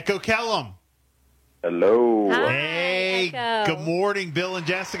Echo Kellum. Hello. Hi, Hey, Echo. good morning, Bill and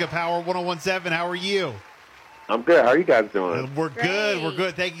Jessica, Power 1017. How are you? I'm good. How are you guys doing? We're good. Great. We're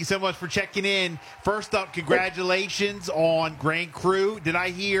good. Thank you so much for checking in. First up, congratulations on Grand Crew. Did I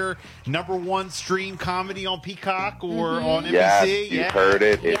hear #1 stream comedy on Peacock or on Yes, NBC? you heard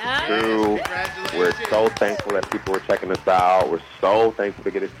it. It's Yeah. true. Congratulations. We're so thankful that people were checking us out. We're so thankful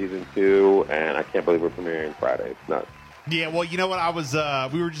to get a season 2, and I can't believe we're premiering Friday. It's nuts. Yeah, well, you know what?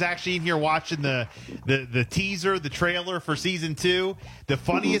 We were just actually in here watching the teaser, the trailer for season 2. The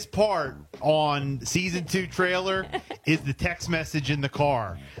funniest part on season 2 trailer is the text message in the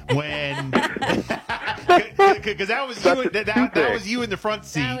car when, because that was you in the front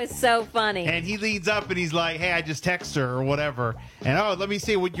seat. That was so funny. And he leans up and he's like, "Hey, I just text her or whatever." And let me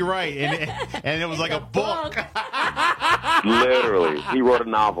see what you write. And it was like a book. Literally, he wrote a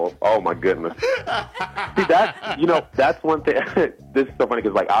novel. Oh my goodness. See, that's one thing. This is so funny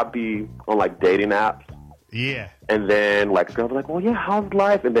because I'll be on dating apps. Yeah. And then, girls are like, well, yeah, how's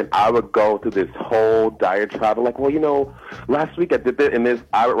life? And then I would go through this whole diatribe, well, last week I did this, and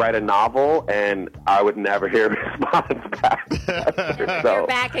I would write a novel, and I would never hear a response back. So, You're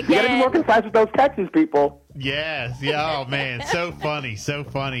back you got to be again. more concise with those texts, people. Yes. Yeah. Oh, man. So funny. So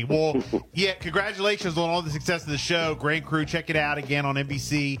funny. Well, yeah, congratulations on all the success of the show. Grand Crew. Check it out again on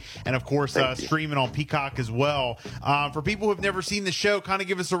NBC and, of course, streaming on Peacock as well. For people who have never seen the show, kind of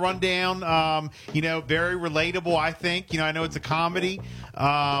give us a rundown. Very relatable, I think. I know it's a comedy,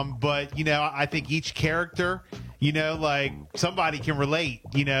 but, I think each character, somebody can relate,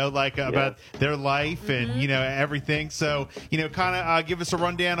 about their life and, everything. So, kind of give us a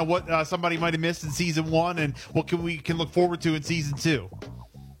rundown of what somebody might have missed in season 1 and what we can look forward to in season 2.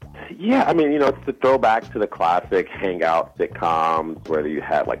 Yeah, it's a throwback to the classic hangout sitcoms, whether you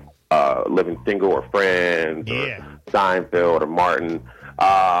had Living Single or Friends or Seinfeld or Martin.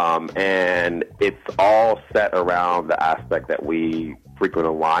 And it's all set around the aspect that we frequent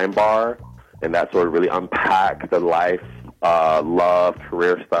a wine bar, and that sort of really unpack the life, love,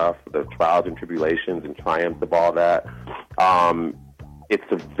 career stuff, the trials and tribulations and triumphs of all that. It's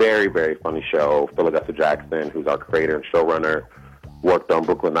a very, very funny show. Phil Augusta Jackson, who's our creator and showrunner, worked on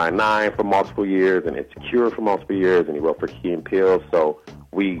Brooklyn Nine-Nine for multiple years and Insecure for multiple years, and he wrote for Key and Peele. So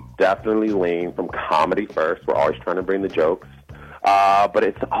we definitely lean from comedy first. We're always trying to bring the jokes. But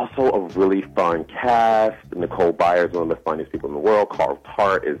it's also a really fun cast. Nicole Byer is one of the funniest people in the world. Carl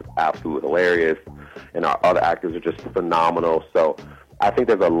Tart is absolutely hilarious. And our other actors are just phenomenal. So I think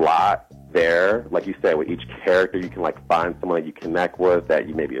there's a lot there. Like you said, with each character, you can find someone that you connect with, that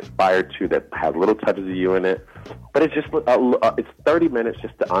you maybe aspire to, that has little touches of you in it. But it's just it's 30 minutes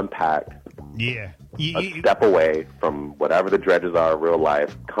just to unpack. Yeah. A step away from whatever the dredges are of real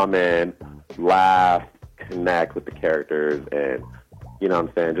life. Come in, laugh, connect with the characters, and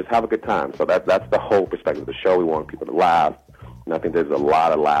just have a good time. So that's the whole perspective of the show. We want people to laugh, and I think there's a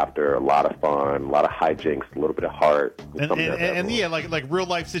lot of laughter, a lot of fun, a lot of hijinks, a little bit of heart, and yeah, like real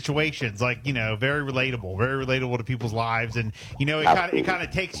life situations, very relatable to people's lives, and it kind of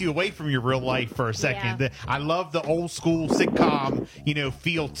takes you away from your real life for a second. Yeah. I love the old school sitcom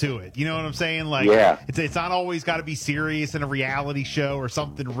feel to it. You know what I'm saying? It's not always got to be serious in a reality show or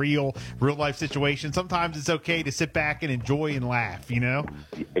something real life situation. Sometimes it's okay to sit back and enjoy and laugh.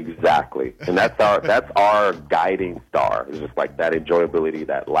 Exactly, and that's our guiding star. It's just that enjoyability,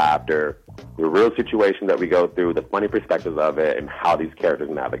 that laughter, the real situation that we go through, the funny perspectives of it, and how these characters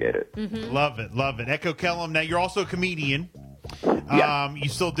navigate it. Mm-hmm. Love it. Echo Kellum. Now you're also a comedian. Yeah. You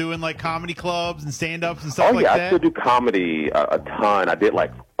still doing comedy clubs and stand-ups and stuff like that? I still do comedy a ton. I did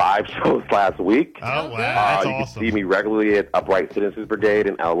 5 shows last week. Oh, wow. That's you awesome. can see me regularly at Upright Citizens Brigade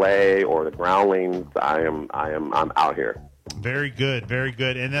in LA or the Groundlings. I'm out here. Very good, very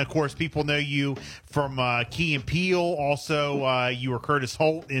good. And then, of course, people know you from Key and Peele. Also, you were Curtis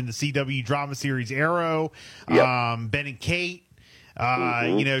Holt in the CW drama series Arrow. Yep. Ben and Kate.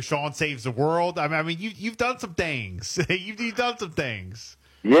 Sean Saves the World. I mean, you've done some things. You've done some things.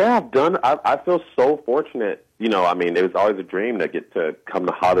 Yeah, I've done. I feel so fortunate. It was always a dream to get to come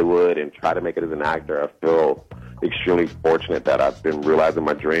to Hollywood and try to make it as an actor. I feel extremely fortunate that I've been realizing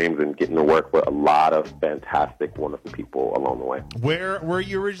my dreams and getting to work with a lot of fantastic, wonderful people along the way. Where are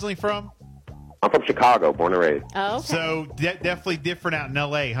you originally from? I'm from Chicago, born and raised. Oh, okay. So definitely different out in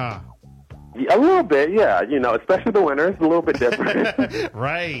L.A., huh? Yeah, a little bit, yeah. Especially the winters, a little bit different.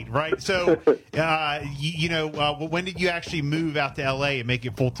 Right. So, when did you actually move out to L.A. and make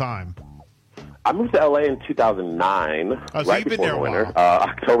it full time? I moved to LA in 2009, right before the winter,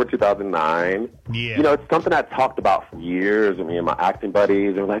 October 2009. Yeah. You know, it's something I talked about for years. I mean, and my acting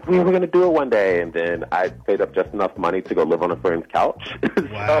buddies were like, we're going to do it one day. And then I saved up just enough money to go live on a friend's couch.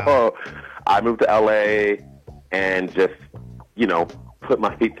 Wow. So I moved to LA and just, you know, put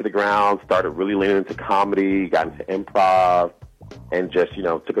my feet to the ground, started really leaning into comedy, got into improv, and just, you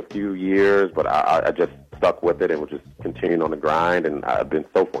know, took a few years, but I just stuck with it and was just continuing on the grind, and I've been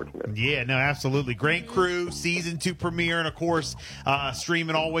so fortunate. Yeah, no, absolutely. Great Crew, season 2 premiere, and of course,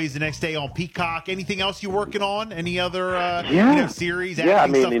 streaming always the next day on Peacock. Anything else you're working on? Any other series? Yeah, I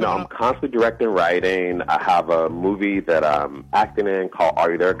mean, you know, I'm constantly directing, writing. I have a movie that I'm acting in called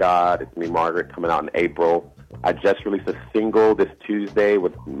Are You There, God? It's me, Margaret, coming out in April. I just released a single this Tuesday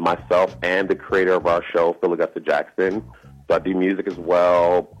with myself and the creator of our show, Phil Augusta Jackson. So I do music as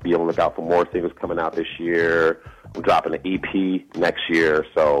well. Be on the lookout for more singles coming out this year. I'm dropping an EP next year.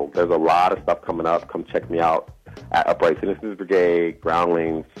 So there's a lot of stuff coming up. Come check me out at Upright Citizens Brigade,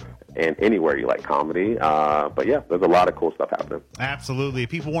 Groundlings, and anywhere you like comedy. But yeah, there's a lot of cool stuff happening. Absolutely. If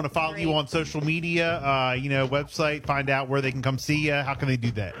people want to follow you on social media, website, find out where they can come see you, how can they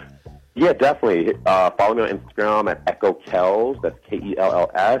do that? Yeah, definitely. Follow me on Instagram at Echo Kells, that's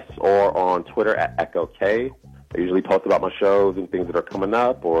Kells, or on Twitter at Echo K. I usually post about my shows and things that are coming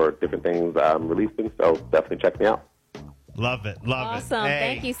up or different things I'm releasing, so definitely check me out. Love it. Awesome. Hey,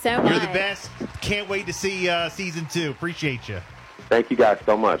 thank you so much. You're the best. Can't wait to see season 2. Appreciate you. Thank you guys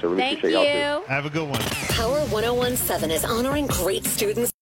so much. I really appreciate y'all too. Have a good one. Power 101.7 is honoring great students.